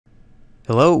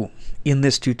Hello! In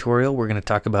this tutorial we're going to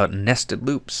talk about nested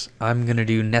loops. I'm going to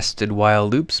do nested while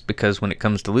loops because when it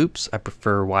comes to loops I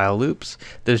prefer while loops.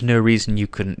 There's no reason you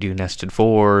couldn't do nested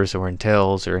fors or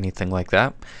untils or anything like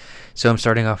that. So I'm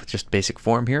starting off with just basic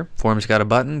form here. Form's got a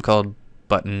button called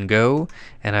button go,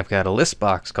 and I've got a list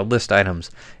box called list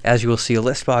items. As you will see, a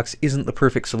list box isn't the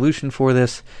perfect solution for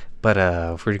this, but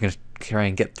if we're going to try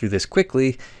and get through this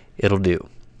quickly, it'll do.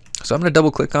 So I'm going to double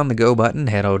click on the go button,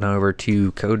 head on over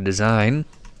to code design,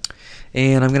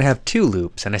 and I'm going to have two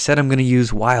loops. And I said I'm going to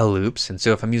use while loops, and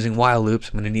so if I'm using while loops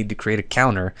I'm going to need to create a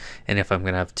counter, and if I'm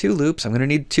going to have two loops I'm going to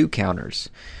need two counters.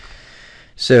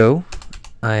 So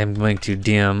I am going to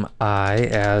dim I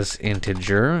as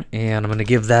integer, and I'm going to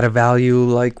give that a value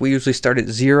like we usually start at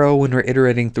 0 when we're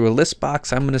iterating through a list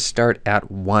box. I'm going to start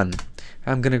at 1.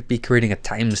 I'm going to be creating a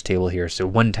times table here, so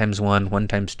 1 times 1, 1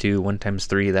 times 2, 1 times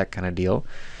 3, that kind of deal.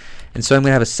 And so I'm going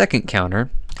to have a second counter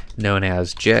known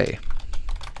as j.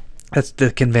 That's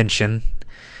the convention,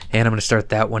 and I'm going to start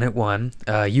that one at 1.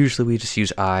 Usually we just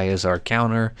use I as our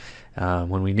counter.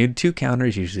 When we need two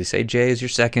counters, usually say j is your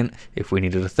second. If we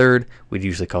needed a third, we'd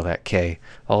usually call that k.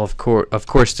 Of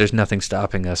course, there's nothing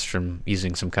stopping us from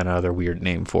using some kind of other weird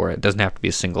name for it. It doesn't have to be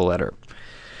a single letter.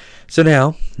 So now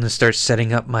I'm going to start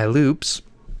setting up my loops.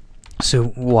 So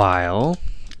while,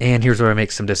 and here's where I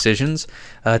make some decisions.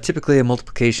 Typically a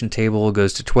multiplication table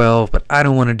goes to 12, but I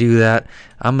don't want to do that.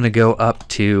 I'm going to go up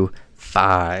to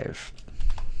 5.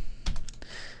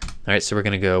 Alright, so we're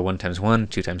going to go 1 times 1,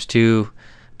 2 times 2,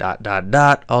 dot, dot,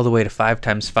 dot, all the way to 5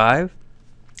 times 5.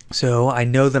 So I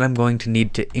know that I'm going to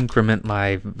need to increment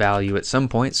my value at some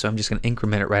point, so I'm just going to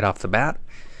increment it right off the bat.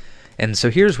 And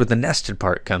so here's where the nested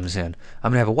part comes in.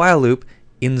 I'm going to have a while loop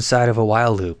inside of a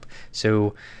while loop.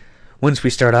 So once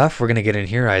we start off, we're going to get in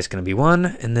here, I is going to be 1,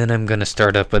 and then I'm going to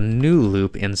start up a new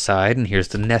loop inside, and here's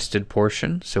the nested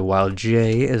portion. So while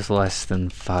j is less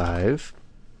than 5,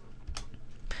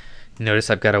 notice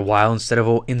I've got a while inside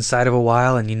of a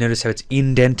while, and you notice how it's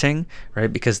indenting,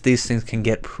 right? Because these things can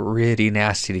get pretty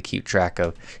nasty to keep track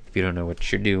of if you don't know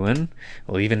what you're doing.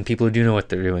 Well, even people who do know what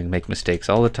they're doing make mistakes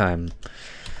all the time.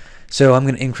 So I'm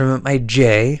going to increment my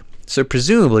j. So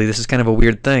presumably, this is kind of a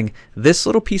weird thing. This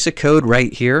little piece of code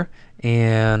right here,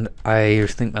 and I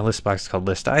think my list box is called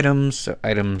list items, so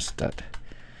items.add.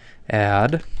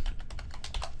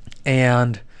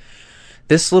 And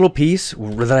this little piece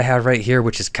that I have right here,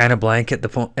 which is kind of blank at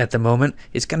the moment,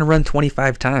 is going to run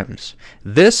 25 times.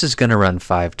 This is going to run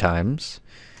 5 times.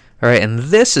 All right, and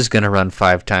this is going to run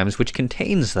 5 times, which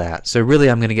contains that. So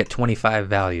really, I'm going to get 25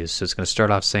 values. So it's going to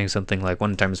start off saying something like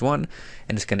 1 times 1,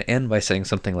 and it's going to end by saying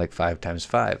something like 5 times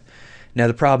 5. Now,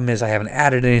 the problem is I haven't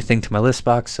added anything to my list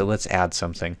box, so let's add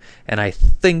something. And I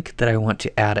think that I want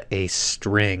to add a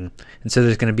string. And so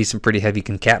there's going to be some pretty heavy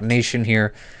concatenation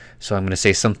here. So I'm going to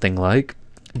say something like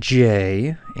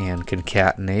j and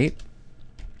concatenate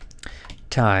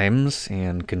times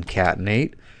and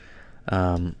concatenate.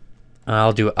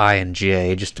 I'll do I and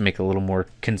j just to make it a little more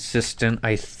consistent,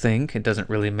 I think. It doesn't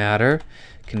really matter.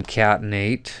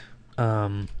 Concatenate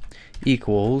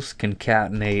equals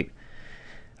concatenate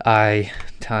I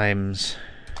times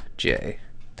j.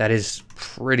 That is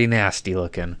pretty nasty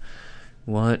looking.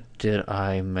 What did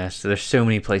I mess? There's so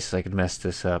many places I could mess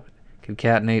this up.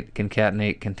 Concatenate,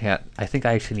 concatenate, concat. I think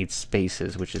I actually need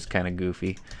spaces, which is kind of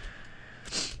goofy.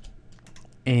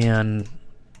 And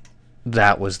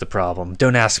that was the problem.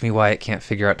 Don't ask me why it can't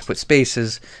figure out to put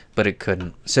spaces, but it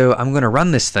couldn't. So I'm going to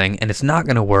run this thing, and it's not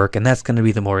going to work, and that's going to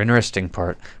be the more interesting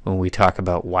part when we talk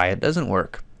about why it doesn't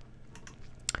work.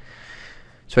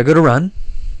 So I go to run,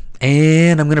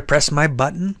 and I'm going to press my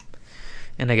button,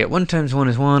 and I get 1 times 1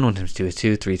 is 1, 1 times 2 is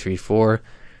 2, 3, 3, 4.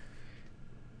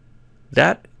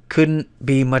 That couldn't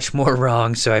be much more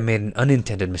wrong, so I made an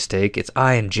unintended mistake. It's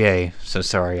I and j, so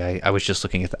sorry, I was just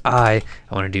looking at the I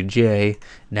want to do j.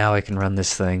 Now I can run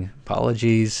this thing.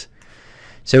 Apologies.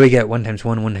 So we get 1 times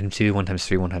 1, 1 times 2, 1 times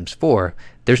 3, 1 times 4.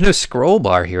 There's no scroll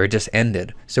bar here, it just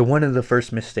ended. So one of the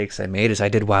first mistakes I made is I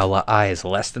did while I is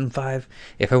less than 5.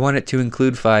 If I want it to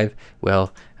include 5,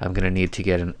 well, I'm going to need to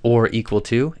get an or equal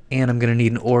to, and I'm going to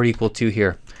need an or equal to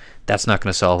here. That's not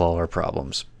going to solve all our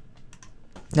problems.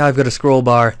 Now I've got a scroll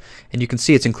bar, and you can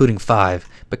see it's including 5,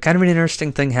 but kind of an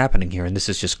interesting thing happening here, and this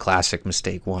is just classic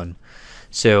mistake 1.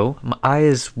 So my I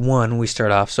is 1 we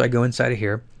start off, so I go inside of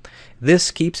here.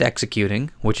 This keeps executing,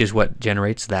 which is what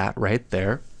generates that right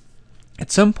there.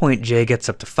 At some point j gets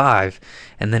up to 5,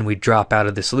 and then we drop out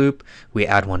of this loop, we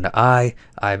add 1 to I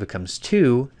becomes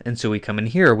 2, and so we come in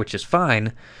here, which is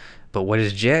fine, but what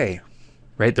is j?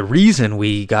 right? The reason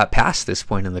we got past this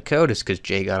point in the code is because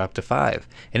J got up to 5,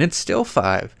 and it's still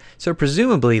 5. So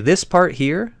presumably this part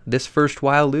here, this first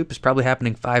while loop, is probably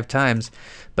happening 5 times,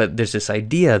 but there's this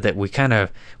idea that we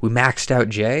maxed out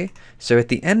J. So at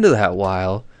the end of that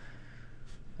while,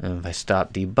 and if I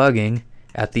stop debugging,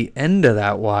 at the end of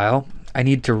that while, I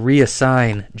need to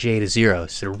reassign J to 0,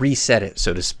 so reset it,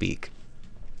 so to speak.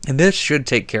 And this should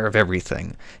take care of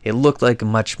everything. It looked like a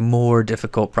much more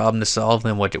difficult problem to solve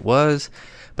than what it was,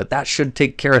 but that should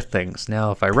take care of things.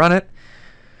 Now if I run it,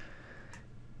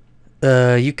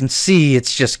 you can see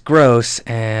it's just gross,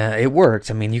 and it worked.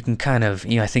 I mean, you can kind of,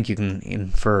 I think you can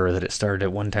infer that it started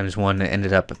at 1 times 1 and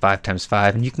ended up at 5 times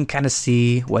 5, and you can kind of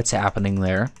see what's happening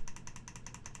there.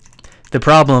 The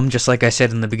problem, just like I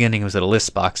said in the beginning, was that a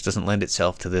list box doesn't lend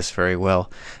itself to this very well.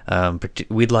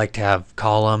 We'd like to have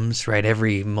columns, right?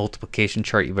 Every multiplication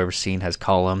chart you've ever seen has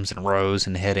columns and rows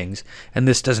and headings, and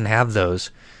this doesn't have those.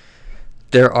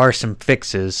 There are some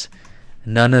fixes.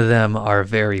 None of them are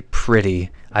very pretty.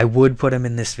 I would put them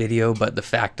in this video, but the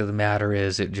fact of the matter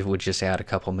is it would just add a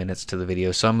couple minutes to the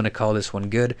video. So I'm going to call this one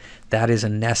good. That is a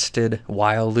nested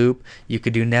while loop. You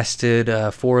could do nested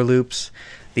for loops.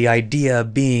 The idea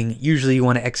being, usually you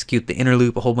want to execute the inner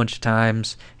loop a whole bunch of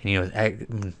times,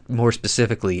 and more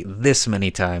specifically, this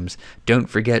many times. Don't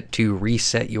forget to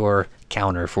reset your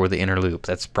counter for the inner loop.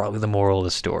 That's probably the moral of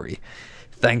the story.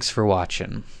 Thanks for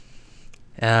watching.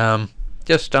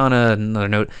 Just on another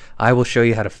note, I will show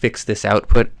you how to fix this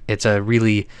output. It's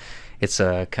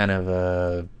a kind of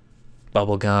a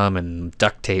bubblegum and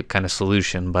duct tape kind of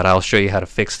solution, but I'll show you how to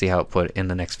fix the output in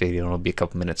the next video, and it'll be a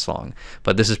couple minutes long.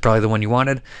 But this is probably the one you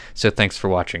wanted, so thanks for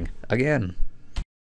watching again.